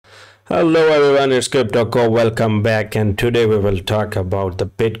Hello everyone, it's Crypto. Welcome back, and today we will talk about the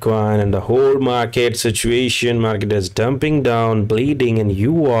Bitcoin and the whole market situation. Market is dumping down, bleeding, and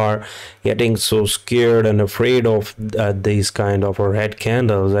you are getting so scared and afraid of these kind of red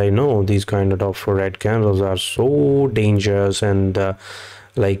candles. I know these kind of red candles are so dangerous and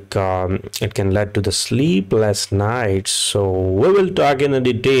it can lead to the sleepless nights. So we will talk in a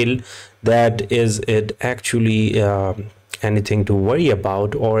detail that is it actually anything to worry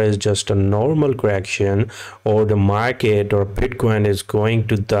about, or is just a normal correction, or the market or Bitcoin is going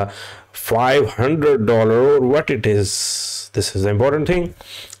to the $500 or what it is. This is the important thing.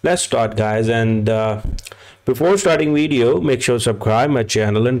 Let's start, guys, and before starting video, make sure to subscribe my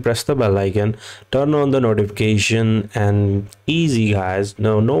channel and press the bell icon, turn on the notification, and easy, guys,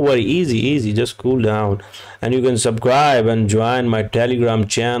 no worry, easy, just cool down. And you can subscribe and join my Telegram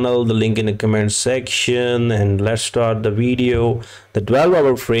channel, the link in the comment section. And let's start the video. The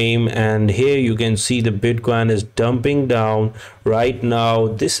 12-hour frame, and here you can see the Bitcoin is dumping down right now.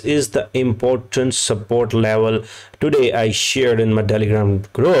 This is the important support level. Today I shared in my Telegram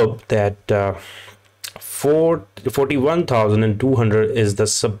group that 41,200 is the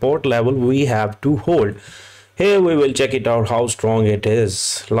support level we have to hold. Here we will check it out how strong it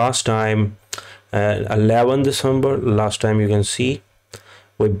is. Last time 11 December, last time you can see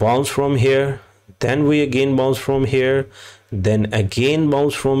we bounced from here, then we again bounce from here, then again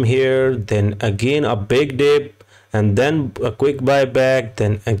bounce from here, then again a big dip, and then a quick buyback,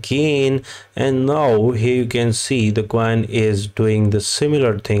 then again, and now here you can see the coin is doing the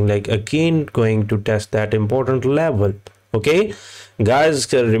similar thing, like again going to test that important level. Okay guys,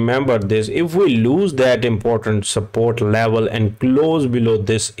 remember this: if we lose that important support level and close below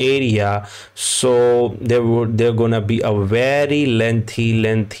this area, so there gonna be a very lengthy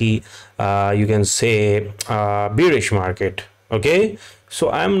you can say bearish market. Okay,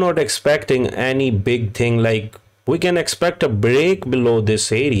 so I'm not expecting any big thing. Like, we can expect a break below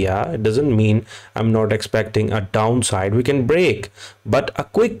this area. It doesn't mean I'm not expecting a downside. We can break, but a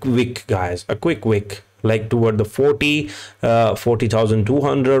quick wick, guys, a quick wick, like toward the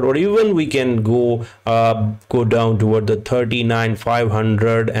 40,200, or even we can go down toward the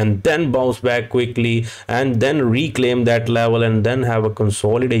 39,500 and then bounce back quickly and then reclaim that level and then have a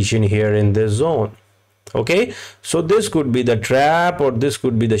consolidation here in this zone. Okay, so this could be the trap, or this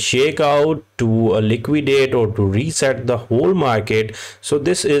could be the shakeout to liquidate or to reset the whole market. So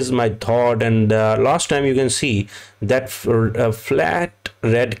this is my thought. And last time you can see that flat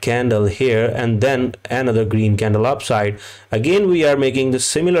red candle here and then another green candle upside. Again we are making the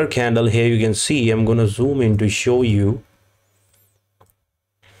similar candle here. You can see, I'm gonna zoom in to show you.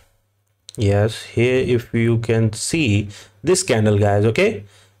 Yes, here if you can see this candle, guys. Okay,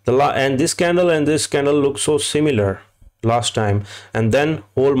 and this candle look so similar last time, and then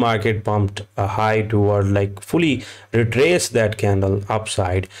whole market pumped a high toward, like, fully retraced that candle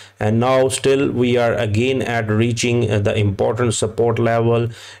upside, and now still we are again at reaching the important support level.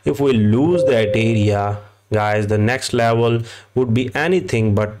 If we lose that area, guys, the next level would be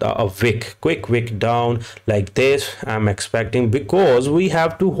anything but a quick wick down like this. I'm expecting, because we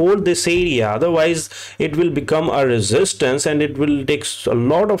have to hold this area, otherwise it will become a resistance, and it will take a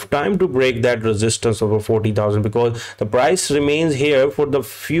lot of time to break that resistance over 40,000, because the price remains here for the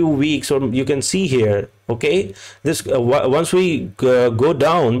few weeks, or you can see here. Okay, this once we go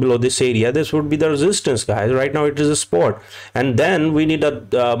down below this area, this would be the resistance, guys. Right now it is a support, and then we need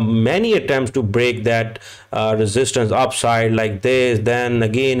many attempts to break that resistance upside like this, then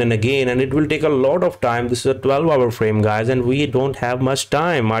again and again, and it will take a lot of time. This is a 12-hour frame, guys, and we don't have much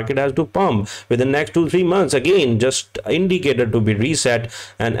time. Market has to pump within the next 2-3 months. Again, just indicator to be reset.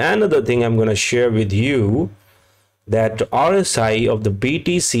 And another thing I'm going to share with you, that RSI of the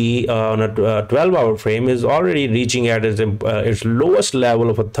BTC on a 12-hour frame is already reaching at its lowest level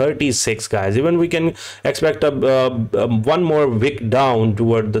of a 36, guys. Even we can expect one more wick down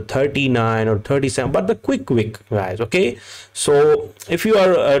toward the 39 or 37, but the quick wick, guys. Okay, so if you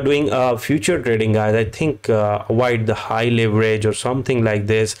are doing future trading, guys, I think avoid the high leverage or something like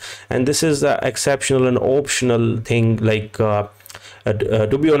this. And this is the exceptional and optional thing, like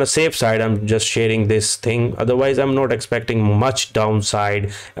to be on a safe side, I'm just sharing this thing. Otherwise I'm not expecting much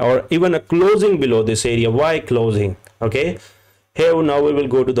downside or even a closing below this area. Why closing? Okay, here now we will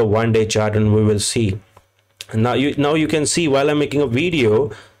go to the 1-day chart and we will see. Now you can see while I'm making a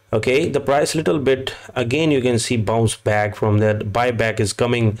video, okay, the price little bit, again you can see bounce back from that. Buyback is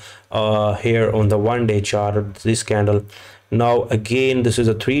coming here on the 1-day chart, this candle. Now again, this is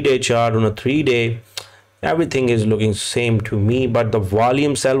a 3-day chart. On a 3-day, everything is looking same to me, but the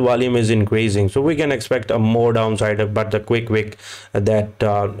volume, sell volume is increasing, so we can expect a more downside, but the quick wick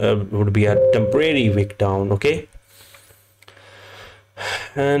that would be a temporary wick down. Okay,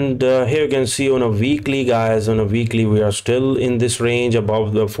 and here you can see on a weekly, guys, on a weekly we are still in this range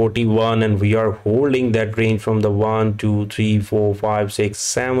above the 41, and we are holding that range from the 1 2 3 4 5 6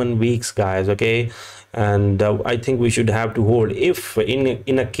 7 weeks, guys. Okay, and I think we should have to hold. If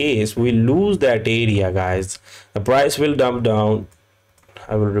in a case we lose that area, guys, the price will dump down.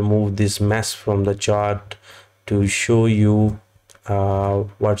 I will remove this mess from the chart to show you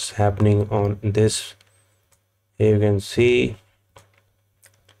what's happening on this. Here you can see.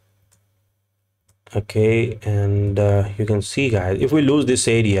 Okay, and you can see, guys, if we lose this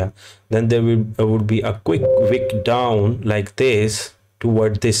area, then there would be a quick wick down like this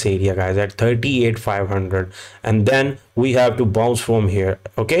toward this area, guys, at 38,500, and then we have to bounce from here.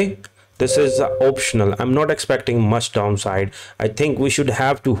 Okay, this is optional. I'm not expecting much downside. I think we should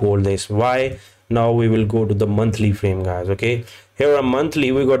have to hold this. Why? Now we will go to the monthly frame, guys. Okay, here a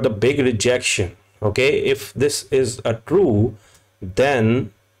monthly, we got the big rejection. Okay, if this is a true,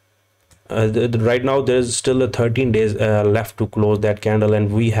 then right now there's still a 13 days left to close that candle,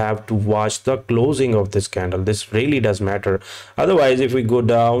 and we have to watch the closing of this candle. This really does matter. Otherwise, if we go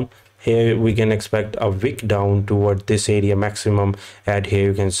down here, we can expect a wick down toward this area maximum. At here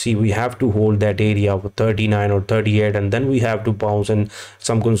you can see we have to hold that area of 39 or 38, and then we have to bounce and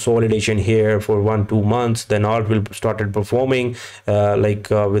some consolidation here for 1-2 months. Then all will started performing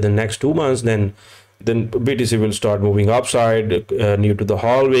within the next 2 months. Then BTC will start moving upside near to the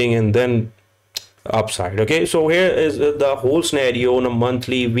halving, and then upside. Okay, so here is the whole scenario on a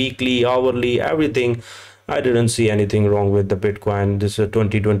monthly, weekly, hourly, everything. I didn't see anything wrong with the Bitcoin. This is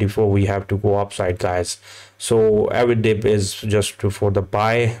 2024, we have to go upside, guys. So every dip is just for the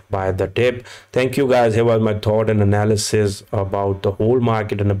buy the dip. Thank you, guys. Here was my thought and analysis about the whole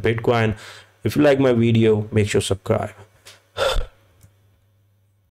market and the Bitcoin. If you like my video, make sure to subscribe.